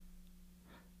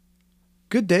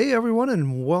Good day, everyone,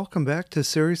 and welcome back to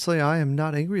Seriously, I Am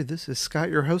Not Angry. This is Scott,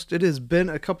 your host. It has been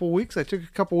a couple weeks. I took a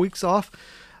couple weeks off,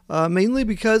 mainly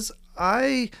because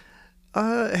I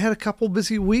had a couple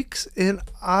busy weeks, and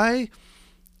I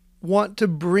want to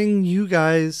bring you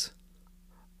guys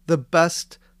the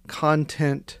best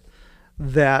content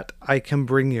that I can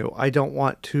bring you. I don't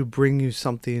want to bring you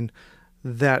something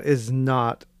that is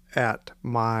not at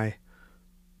my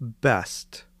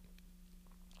best.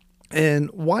 And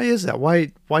why is that?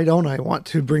 Why don't I want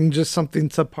to bring just something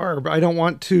subpar? I don't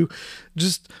want to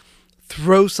just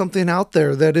throw something out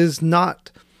there that is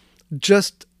not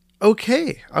just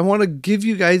okay. I want to give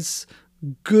you guys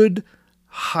good,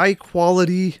 high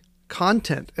quality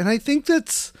content. And I think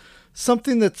that's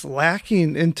something that's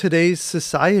lacking in today's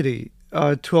society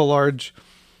to a large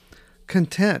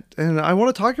content. And I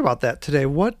want to talk about that today.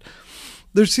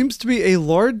 There seems to be a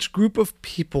large group of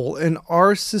people in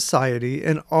our society,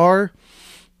 in our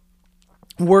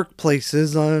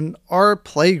workplaces, on our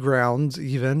playgrounds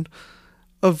even,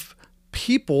 of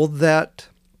people that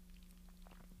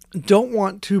don't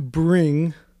want to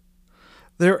bring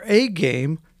their A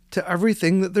game to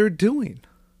everything that they're doing.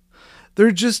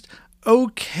 They're just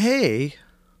okay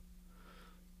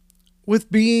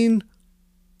with being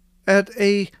at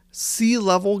a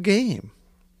C-level game.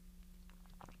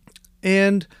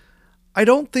 And I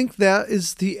don't think that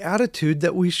is the attitude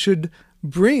that we should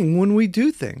bring when we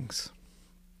do things.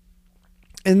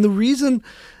 And the reason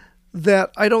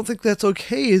that I don't think that's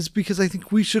okay is because I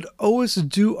think we should always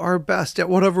do our best at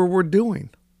whatever we're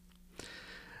doing.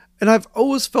 And I've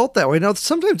always felt that way. Now,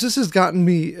 sometimes this has gotten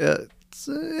me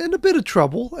in a bit of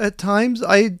trouble at times.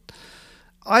 I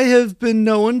have been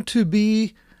known to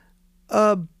be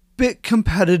a bit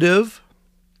competitive.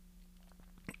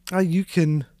 You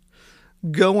can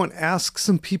go and ask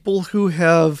some people who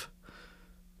have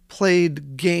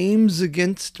played games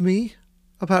against me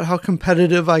about how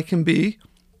competitive I can be.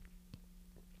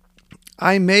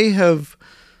 I may have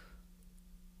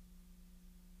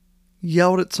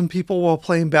yelled at some people while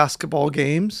playing basketball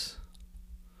games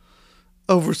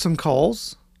over some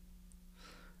calls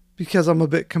because I'm a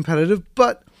bit competitive,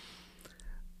 but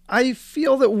I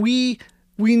feel that we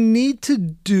need to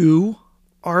do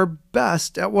our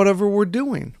best at whatever we're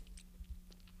doing.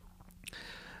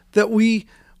 That we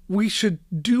should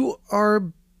do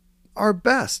our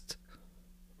best,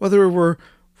 whether we're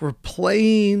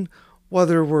playing,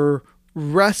 whether we're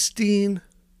resting,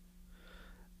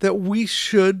 that we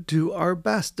should do our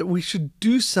best, that we should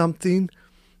do something,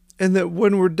 and that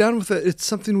when we're done with it, it's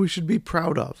something we should be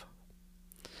proud of.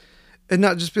 And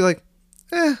not just be like,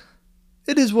 it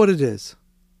is what it is.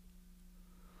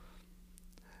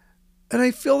 And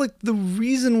I feel like the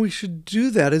reason we should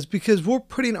do that is because we're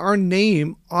putting our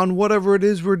name on whatever it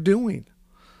is we're doing.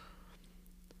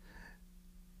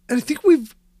 And I think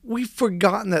we've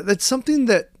forgotten that. That's something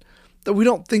that we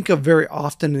don't think of very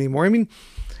often anymore. I mean,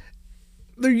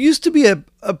 there used to be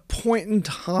a point in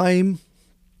time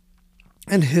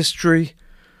in history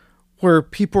where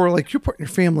people were like, you're putting your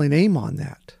family name on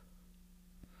that.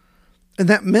 And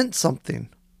that meant something.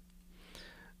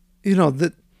 You know,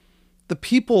 that the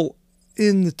people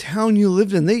in the town you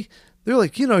lived in, they're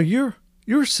like,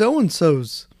 you're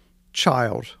so-and-so's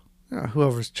child,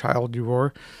 whoever's child you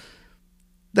were.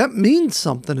 That means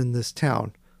something in this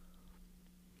town.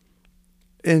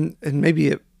 And maybe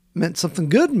it meant something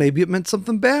good. Maybe it meant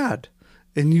something bad.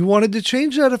 And you wanted to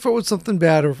change that if it was something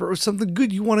bad, or if it was something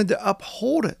good, you wanted to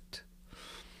uphold it.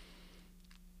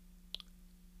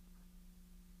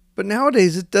 But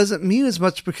nowadays, it doesn't mean as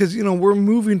much because, we're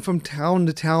moving from town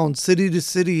to town, city to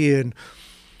city, and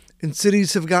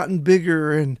cities have gotten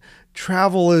bigger, and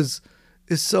travel is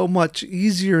so much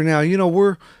easier now.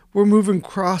 We're moving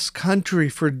cross country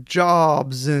for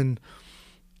jobs, and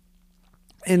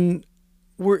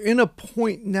we're in a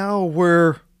point now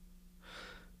where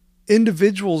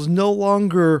individuals no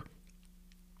longer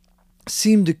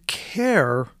seem to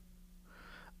care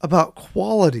about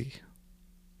quality.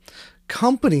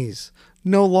 Companies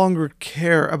no longer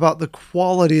care about the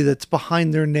quality that's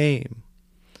behind their name.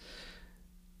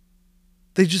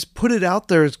 They just put it out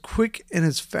there as quick and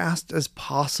as fast as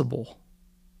possible.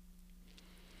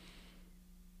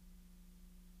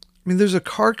 I mean, there's a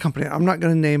car company. I'm not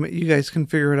going to name it. You guys can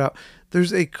figure it out.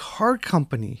 There's a car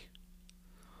company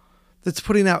that's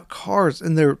putting out cars,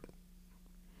 and they're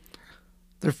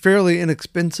fairly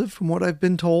inexpensive from what I've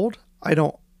been told. I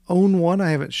don't own one.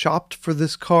 I haven't shopped for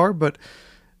this car, but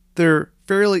they're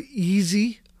fairly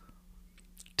easy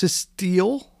to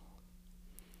steal.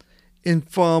 And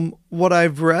from what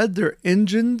I've read, their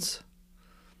engines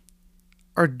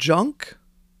are junk.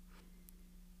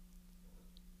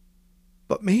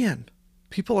 But man,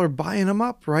 People are buying them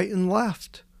up right and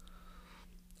left.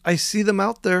 I see them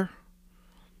out there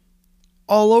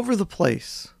all over the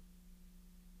place.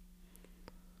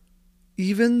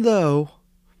 Even though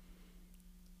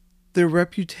their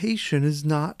reputation is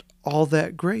not all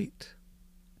that great.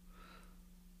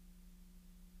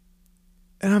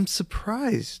 And I'm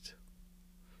surprised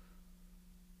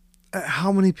at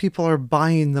how many people are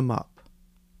buying them up.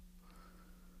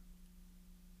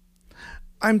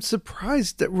 I'm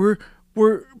surprised that we're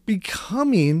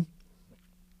becoming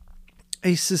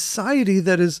a society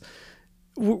that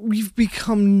we've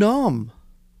become numb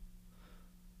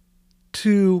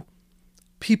to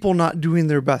people not doing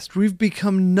their best. We've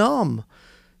become numb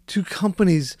to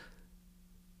companies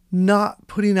not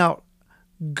putting out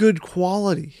good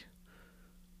quality.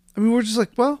 I mean, we're just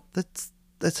like, well, that's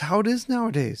how it is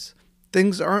nowadays.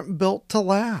 Things aren't built to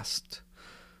last.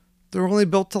 They're only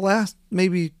built to last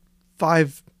maybe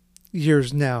 5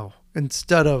 years now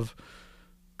instead of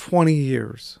 20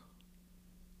 years.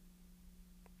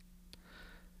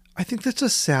 I think that's a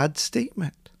sad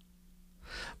statement.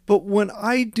 But when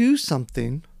I do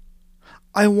something,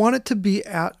 I want it to be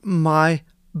at my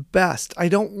best. I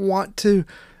don't want to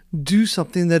do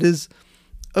something that is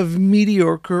of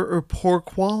mediocre or poor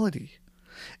quality.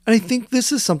 And I think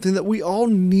this is something that we all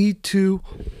need to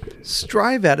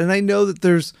strive at. And I know that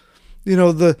there's,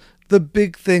 the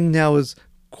big thing now is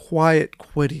quiet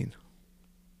quitting,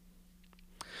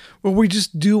 where we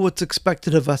just do what's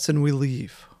expected of us and we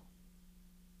leave.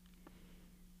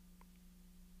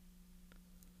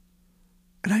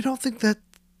 And I don't think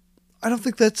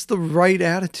that's the right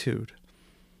attitude.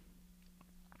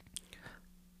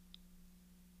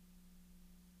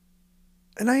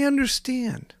 And I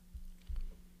understand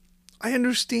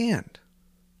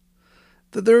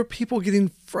that there are people getting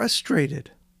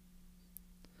frustrated.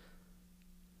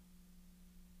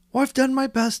 Well, I've done my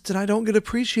best and I don't get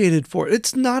appreciated for it.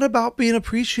 It's not about being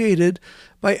appreciated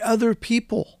by other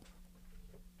people.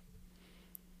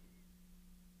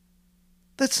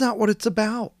 That's not what it's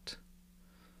about.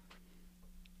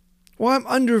 Well, I'm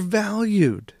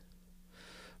undervalued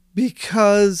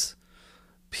because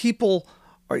people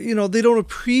are, they don't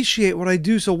appreciate what I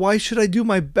do. So why should I do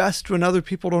my best when other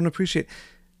people don't appreciate?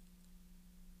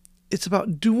 It's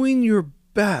about doing your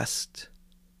best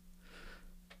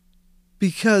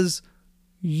because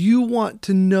you want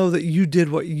to know that you did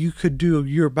what you could do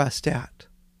your best at.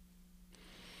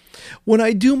 When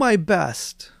I do my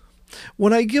best,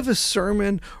 when I give a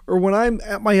sermon or when I'm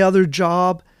at my other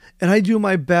job and I do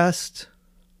my best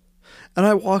and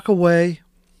I walk away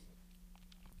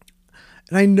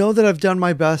and I know that I've done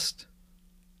my best,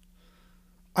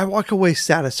 I walk away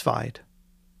satisfied.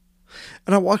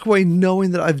 And I walk away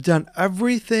knowing that I've done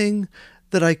everything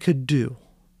that I could do.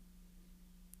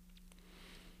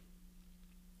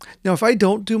 Now, if I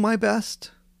don't do my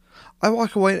best, I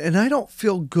walk away and I don't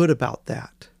feel good about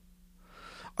that.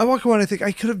 I walk away and I think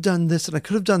I could have done this and I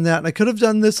could have done that and I could have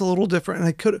done this a little different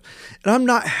and I'm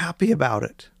not happy about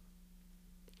it.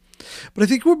 But I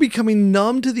think we're becoming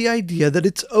numb to the idea that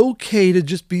it's okay to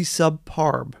just be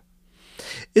subpar.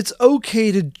 It's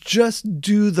okay to just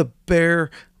do the bare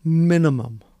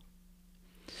minimum.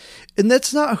 And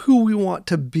that's not who we want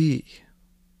to be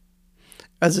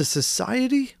as a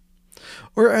society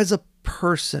or as a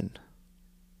person.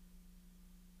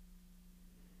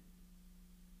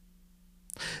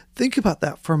 Think about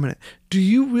that for a minute. Do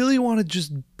you really want to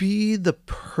just be the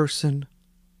person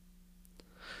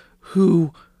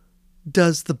who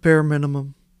does the bare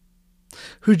minimum?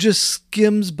 Who just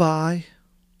skims by?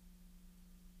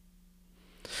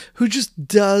 Who just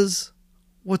does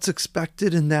what's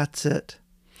expected and that's it?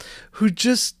 Who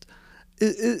just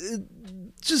it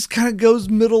just kind of goes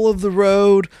middle of the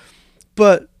road,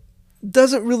 but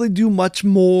doesn't really do much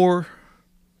more?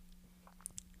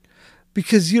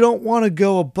 Because you don't want to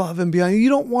go above and beyond. You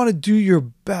don't want to do your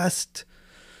best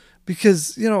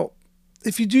because,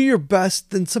 if you do your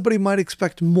best, then somebody might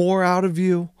expect more out of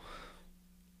you.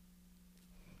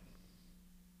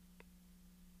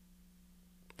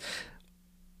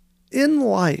 In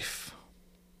life,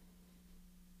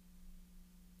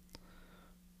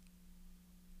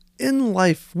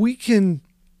 we can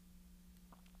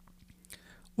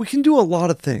do a lot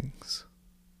of things.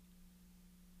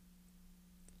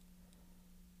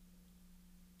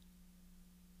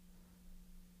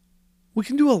 We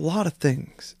can do a lot of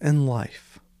things in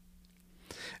life.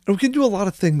 And we can do a lot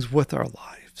of things with our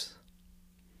lives.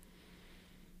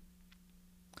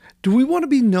 Do we want to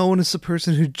be known as the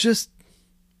person who just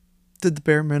did the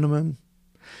bare minimum?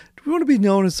 Do we want to be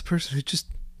known as the person who just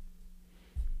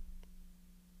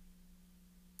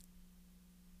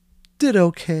did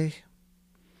okay?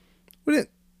 We didn't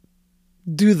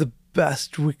do the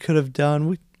best we could have done.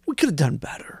 We could have done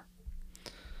better.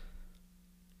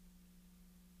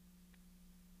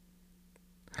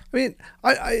 I mean,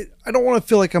 I don't want to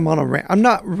feel like I'm on a rant. I'm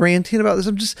not ranting about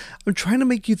this. I'm trying to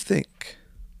make you think.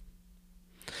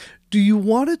 Do you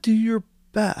want to do your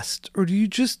best, or do you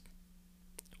just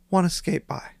want to skate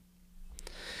by?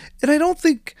 And I don't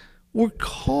think we're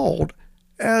called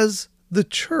as the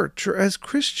church or as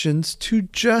Christians to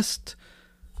just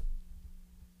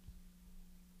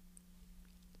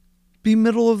be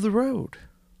middle of the road.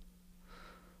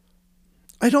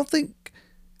 I don't think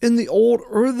in the Old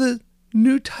or the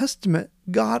New Testament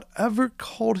God ever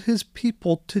called his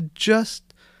people to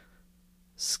just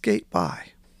skate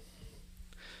by.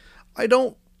 I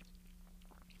don't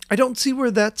see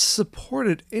where that's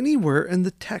supported anywhere in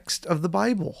the text of the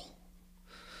Bible,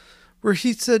 where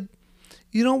he said,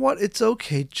 you know what, it's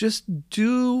okay, just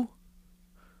do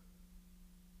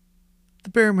the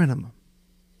bare minimum.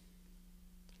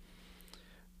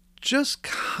 Just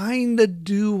kind of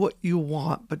do what you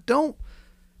want, but don't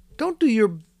do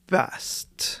your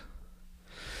best.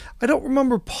 I don't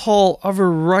remember Paul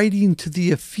ever writing to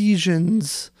the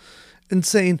Ephesians and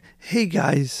saying, hey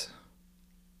guys,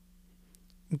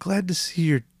 I'm glad to see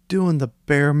you're doing the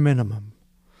bare minimum.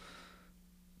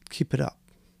 Keep it up.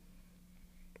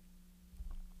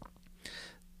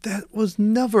 That was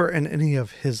never in any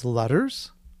of his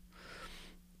letters.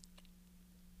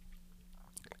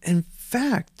 In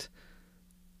fact,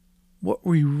 what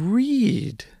we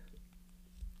read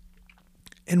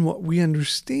and what we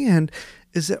understand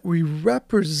is that we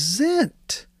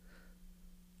represent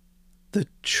the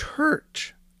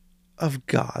church of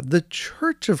God, the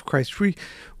church of Christ. We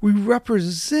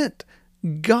represent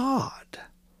God.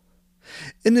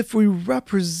 And if we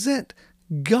represent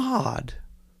God,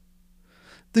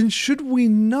 then should we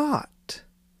not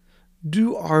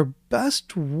do our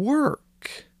best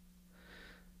work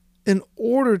in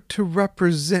order to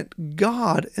represent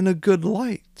God in a good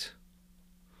light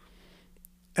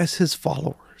as his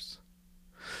followers?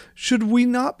 Should we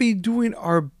not be doing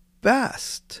our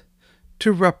best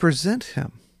to represent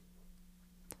him,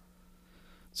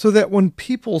 so that when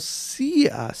people see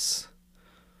us,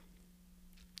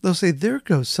 they'll say, there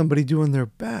goes somebody doing their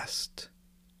best?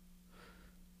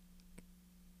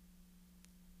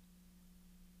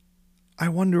 I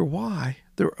wonder why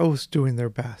they're always doing their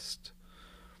best.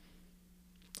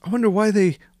 I wonder why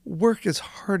they work as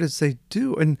hard as they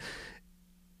do. And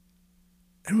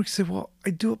we say, well, I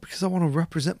do it because I want to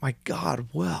represent my God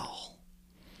well.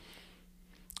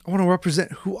 I want to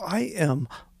represent who I am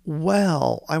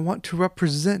well. I want to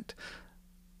represent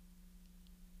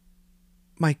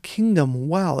my kingdom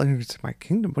well. And you say, my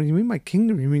kingdom? What do you mean my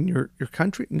kingdom? You mean your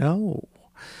country? No,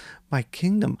 my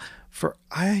kingdom. For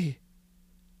I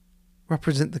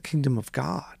represent the kingdom of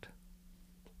God.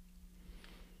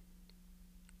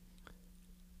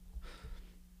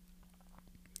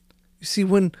 You see,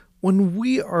 when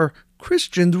we are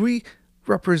Christians, we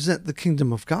represent the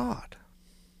kingdom of God.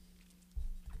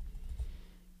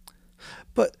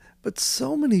 But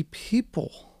so many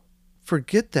people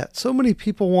forget that. So many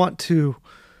people want to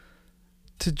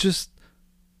just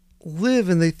live,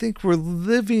 and they think we're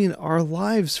living our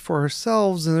lives for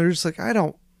ourselves, and they're just like, I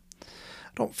don't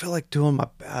feel like doing my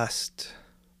best.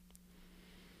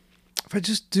 If I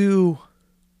just do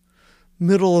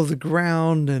middle of the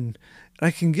ground and I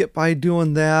can get by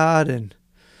doing that, and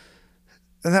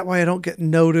that way I don't get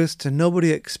noticed and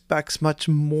nobody expects much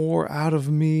more out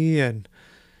of me, and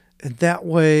that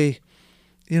way,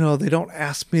 they don't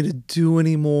ask me to do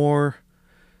anymore.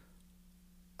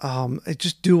 I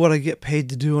just do what I get paid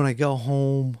to do and I go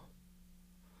home.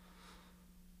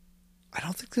 I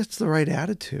don't think that's the right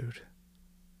attitude.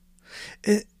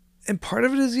 And part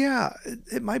of it is,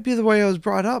 it might be the way I was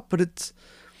brought up, but it's,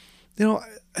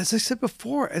 as I said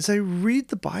before, as I read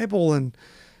the Bible and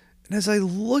as I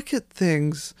look at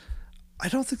things, I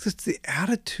don't think that's the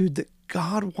attitude that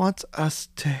God wants us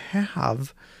to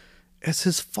have as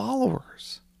his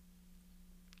followers.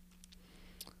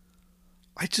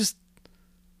 I just,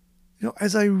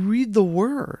 as I read the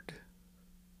word,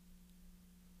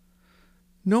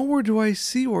 nowhere do I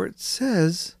see where it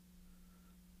says,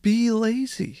 be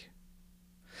lazy.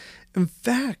 In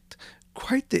fact,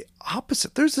 quite the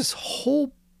opposite. There's this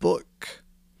whole book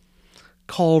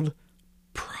called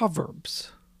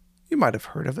Proverbs. You might have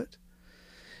heard of it.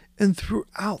 And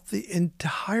throughout the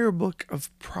entire book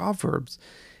of Proverbs,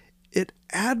 it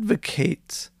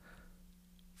advocates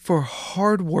for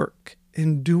hard work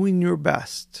and doing your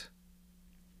best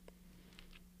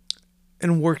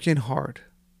and working hard.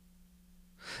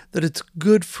 That it's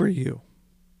good for you.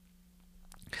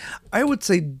 I would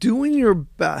say doing your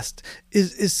best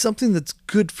is something that's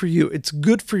good for you. It's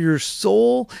good for your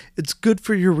soul. It's good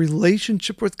for your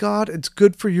relationship with God. It's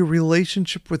good for your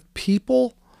relationship with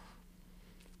people.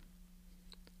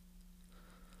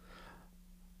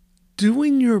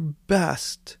 Doing your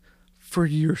best for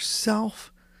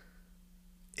yourself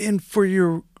and for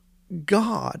your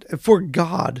God,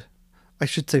 I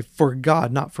should say for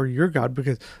God, not for your God,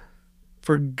 because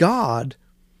for God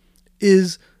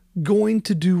is going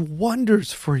to do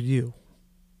wonders for you.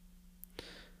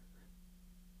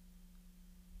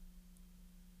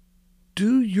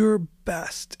 Do your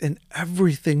best in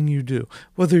everything you do,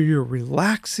 whether you're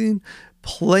relaxing,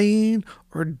 playing,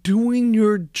 or doing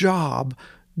your job.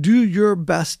 Do your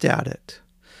best at it.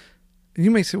 And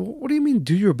you may say, well, what do you mean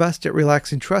do your best at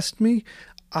relaxing? Trust me,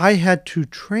 I had to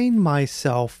train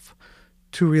myself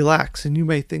to relax. And you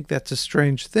may think that's a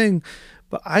strange thing,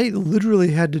 but I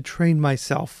literally had to train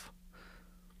myself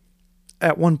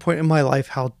at one point in my life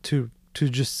how to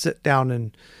just sit down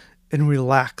and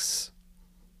relax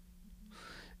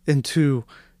and to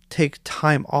take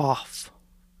time off.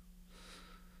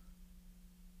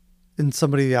 And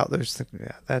somebody out there's thinking,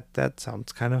 yeah, that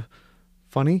sounds kind of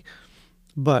funny.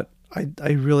 But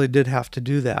I really did have to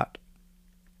do that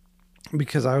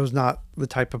because I was not the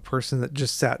type of person that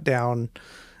just sat down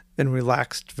and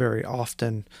relaxed very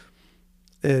often.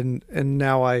 And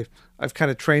now I've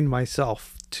kind of trained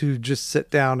myself to just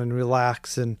sit down and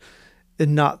relax and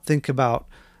not think about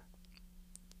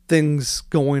things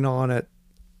going on at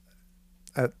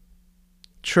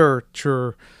church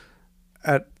or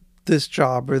at this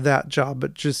job or that job,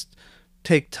 but just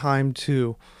take time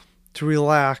to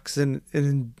relax and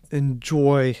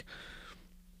enjoy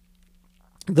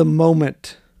the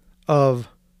moment of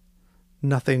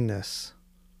nothingness,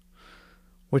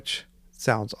 which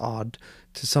sounds odd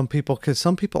to some people because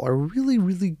some people are really,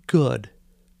 really good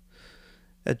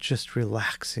at just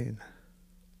relaxing.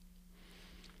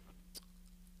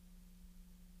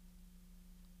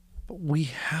 But we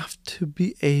have to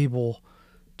be able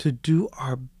to do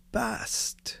our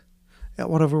best at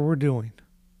whatever we're doing.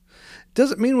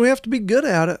 Doesn't mean we have to be good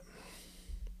at it.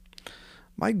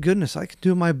 My goodness, I can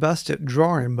do my best at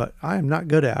drawing, but I am not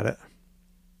good at it.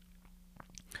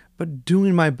 But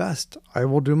doing my best, I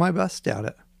will do my best at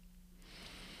it.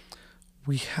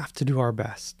 We have to do our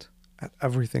best at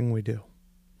everything we do.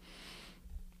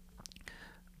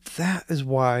 That is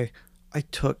why I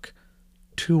took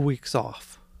 2 weeks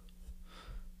off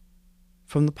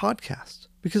from the podcast,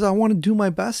 because I want to do my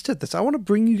best at this. I want to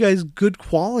bring you guys good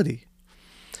quality.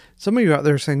 Some of you out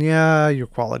there are saying, yeah, your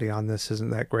quality on this isn't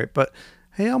that great, but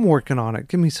hey, I'm working on it.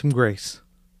 Give me some grace.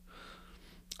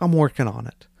 I'm working on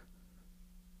it.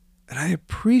 And I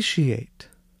appreciate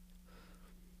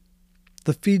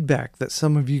the feedback that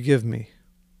some of you give me.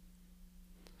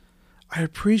 I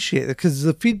appreciate it because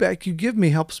the feedback you give me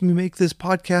helps me make this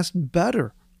podcast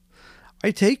better.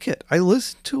 I take it. I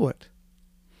listen to it.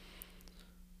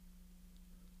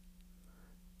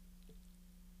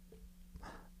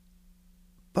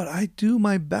 But I do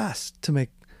my best to make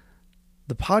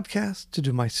the podcast, to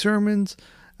do my sermons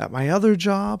at my other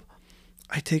job.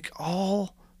 I take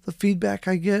all the feedback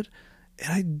I get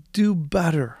and I do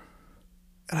better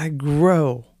and I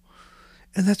grow.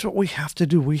 And that's what we have to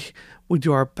do. We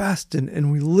do our best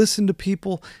and we listen to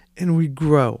people and we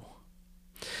grow.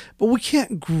 But we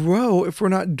can't grow if we're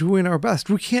not doing our best.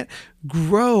 We can't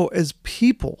grow as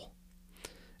people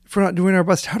if we're not doing our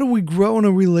best. How do we grow in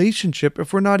a relationship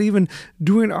if we're not even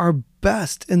doing our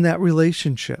best in that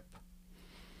relationship?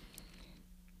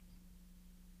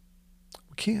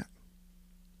 We can't.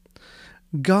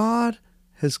 God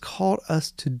has called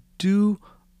us to do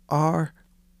our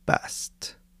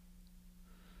best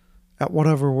at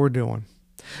whatever we're doing.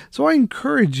 So I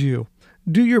encourage you,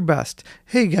 do your best.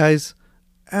 Hey guys,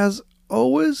 as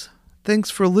always, thanks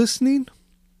for listening.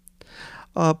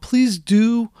 Please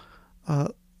do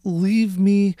leave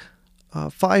me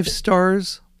 5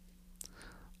 stars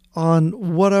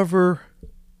on whatever,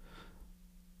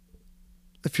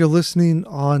 if you're listening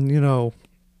on, your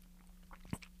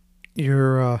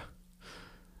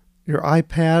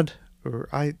iPad or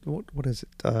what is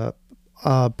it?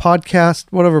 Podcast,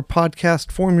 whatever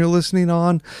podcast form you're listening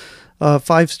on.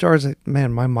 5 stars.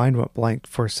 Man, my mind went blank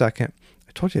for a second.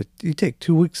 I told you, you take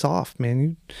 2 weeks off,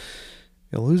 man.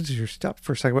 You lose your step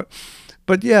for a second.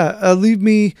 But yeah, leave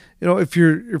me, if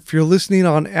you're listening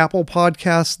on Apple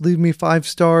Podcasts, leave me 5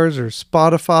 stars, or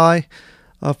Spotify,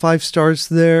 5 stars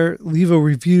there. Leave a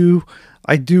review.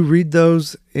 I do read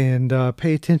those and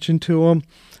pay attention to them.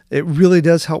 It really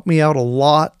does help me out a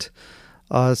lot.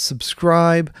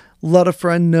 Subscribe, let a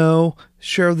friend know,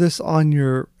 share this on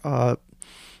your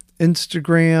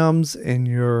Instagrams and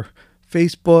your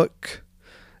Facebook.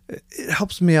 It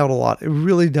helps me out a lot. It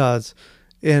really does.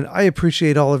 And I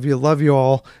appreciate all of you. Love you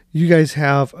all. You guys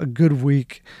have a good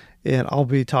week, and I'll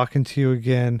be talking to you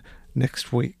again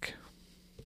next week.